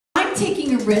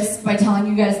taking a risk by telling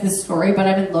you guys this story, but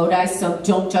I'm in Lodi, so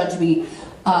don't judge me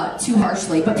too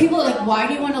harshly. But people are like, why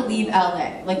do you want to leave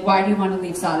LA? Like, why do you want to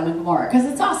leave Sodom and Gomorrah? Because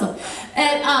it's awesome.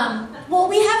 And, well,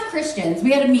 we have Christians.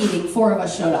 We had a meeting, 4 of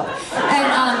us showed up.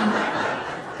 And,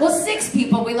 well, 6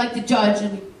 people, we like to judge,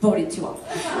 and we voted 2 off.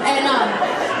 And,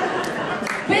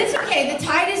 but it's okay, the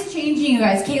tide is changing, you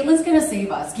guys. Caitlin's gonna save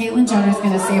us. Caitlyn Jenner's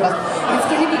gonna save us. It's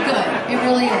gonna be good, it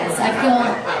really is. I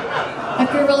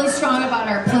feel really strong about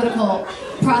our political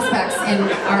prospects in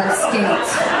our state.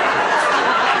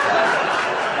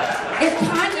 If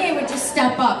Kanye would just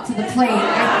step up to the plate,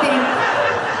 I think...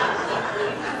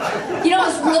 You know, I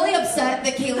was really upset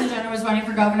that Caitlyn Jenner was running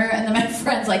for governor, and then my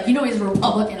friend's like, you know he's a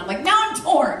Republican. I'm like, now I'm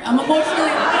torn. I'm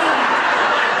emotionally...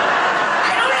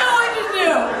 I don't know what to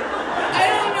do. I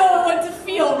don't know what to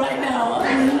feel right now.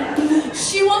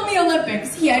 She won the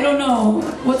Olympics. I don't know.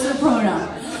 What's her pronoun?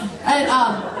 And,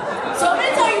 so I'm going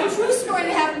to tell you a true story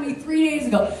that happened to me 3 days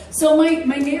ago. So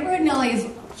my neighborhood in LA is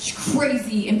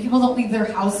crazy, and people don't leave their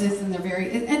houses, and they're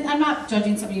very, and I'm not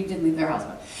judging somebody who didn't leave their house,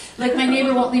 but like my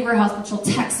neighbor won't leave her house, but she'll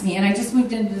text me, and I just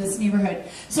moved into this neighborhood.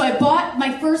 So I bought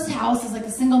my first house as like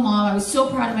a single mom. I was so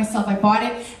proud of myself. I bought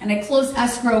it, and I closed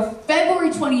escrow February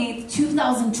 28th,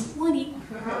 2020.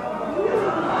 Yeah,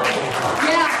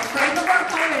 right before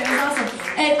COVID, it was awesome.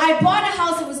 And I bought a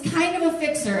house that was kind of a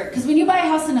fixer, because when you buy a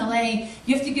house in LA,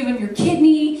 you have to give them your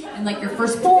kidney, and like your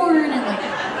firstborn, and like,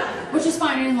 which is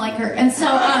fine, I didn't like her. And so,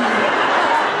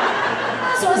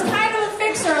 so it was kind of a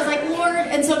fixer. I was like, Lord,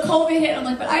 and so COVID hit, I'm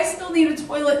like, but I still need a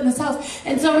toilet in this house.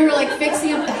 And so we were like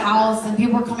fixing up the house, and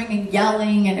people were coming and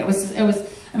yelling, and it was, I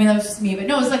mean, that was just me, but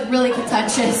no, it was like really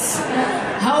contentious.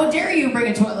 How dare you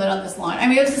bring a toilet on this lawn? I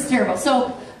mean, it was just terrible.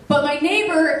 So, but my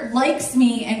neighbor likes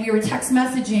me, and we were text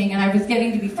messaging, and I was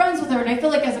getting to be friends with her, and I feel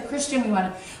like as a Christian, we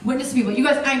want to witness to people. You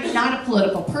guys, I'm not a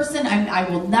political person. I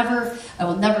will never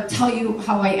tell you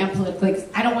how I am politically, because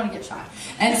I don't want to get shot.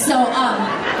 And so,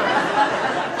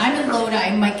 I'm in Lodi,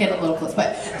 I might get a little close,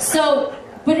 but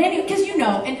anyway, because you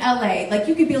know, in LA, like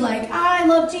you could be like, I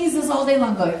love Jesus all day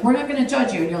long, like, we're not going to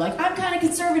judge you, and you're like, I'm kind of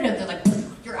conservative, they're like,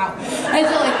 you're out. And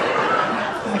so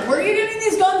like, where are you getting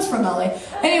these guns from, LA?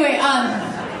 Anyway,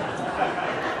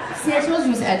 see, I told you it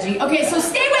was edgy. Okay, so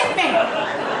stay with me.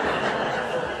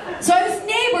 So this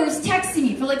neighbor's texting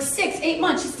me for like 6-8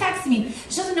 months. She's texting me.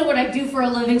 She doesn't know what I do for a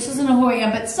living. She doesn't know who I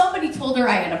am. But somebody told her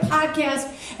I had a podcast,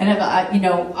 and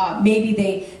maybe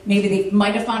they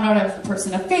might have found out I was a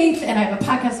person of faith, and I have a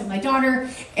podcast with my daughter.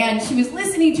 And she was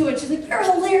listening to it. She's like, "You're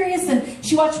hilarious!" And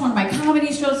she watched one of my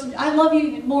comedy shows. I love you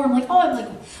even more. I'm like,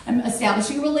 I'm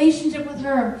establishing a relationship with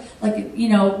her. Like,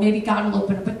 maybe God will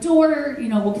open up a door.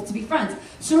 We'll get to be friends.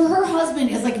 So her husband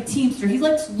is like a teamster. He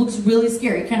looks really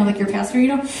scary, kind of like your pastor,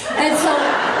 And so,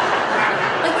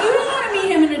 like, you don't want to meet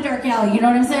him in a dark alley, you know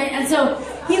what I'm saying? And so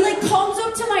he like comes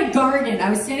up to my garden. I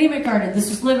was standing in my garden. This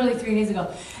was literally 3 days ago.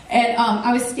 And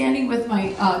I was standing with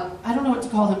my, I don't know what to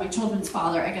call him, my children's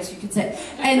father, I guess you could say.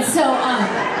 And so,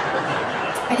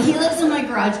 and he lives in my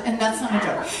garage, and that's not a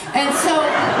joke. And so,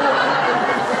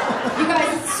 you guys,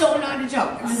 it's so not a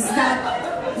joke.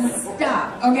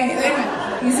 Stop. Okay, anyway,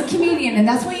 he's a comedian, and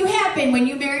that's what you happen when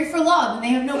you marry for love and they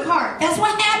have no car. That's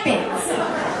what happens.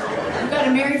 You gotta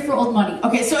marry for old money.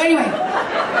 Okay, so anyway,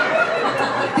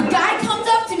 the guy comes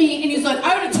up to me and he's like,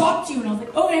 I want to talk to you. And I was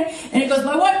like, okay. And he goes,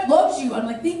 my wife loves you. I'm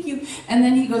like, thank you. And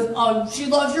then he goes, oh, she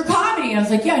loves your comedy. And I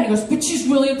was like, yeah. And he goes, but she's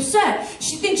really upset.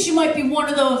 She thinks she might be one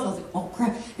of those. I was like, oh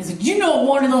crap. He's like, you know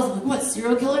one of those. I'm like, what,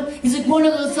 serial killer? He's like, one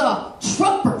of those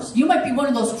Trumpers. You might be one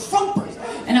of those Trumpers.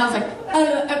 And I was like,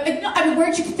 no, I mean,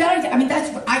 where'd you get that? I mean, that's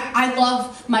what I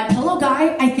love my pillow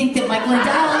guy. I think that Mike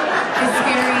Lindell is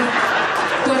very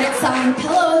good at selling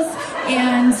pillows,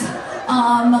 and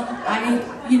I,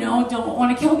 don't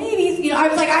want to kill babies. I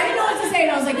was like, I didn't know what to say,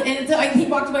 and I was like, and he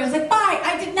walked away. I was like, bye.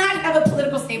 I did not have a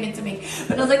political statement to make,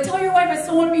 but I was like, tell your wife I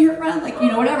still want to be your friend, like,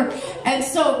 whatever. And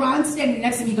so Ron's standing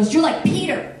next to me. He goes, you're like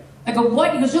Peter. I go,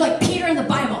 what? He goes, you're like Peter in the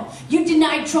Bible. You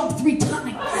denied Trump 3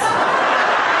 times.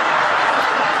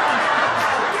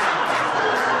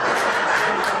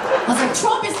 I was like,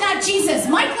 Trump is not Jesus.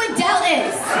 Mike Lindell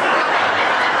is.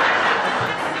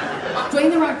 Dwayne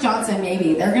 "The Rock" Johnson,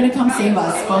 maybe. They're going to come save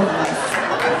us, both of us.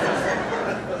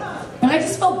 But I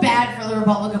just felt bad for the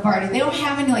Republican Party. They don't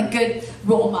have any, like, good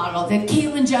role model. They have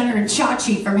Caitlyn Jenner and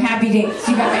Chachi from Happy Days,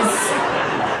 you guys.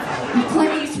 And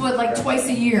Clint Eastwood, like, twice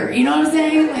a year. You know what I'm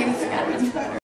saying? Like, it's gotta be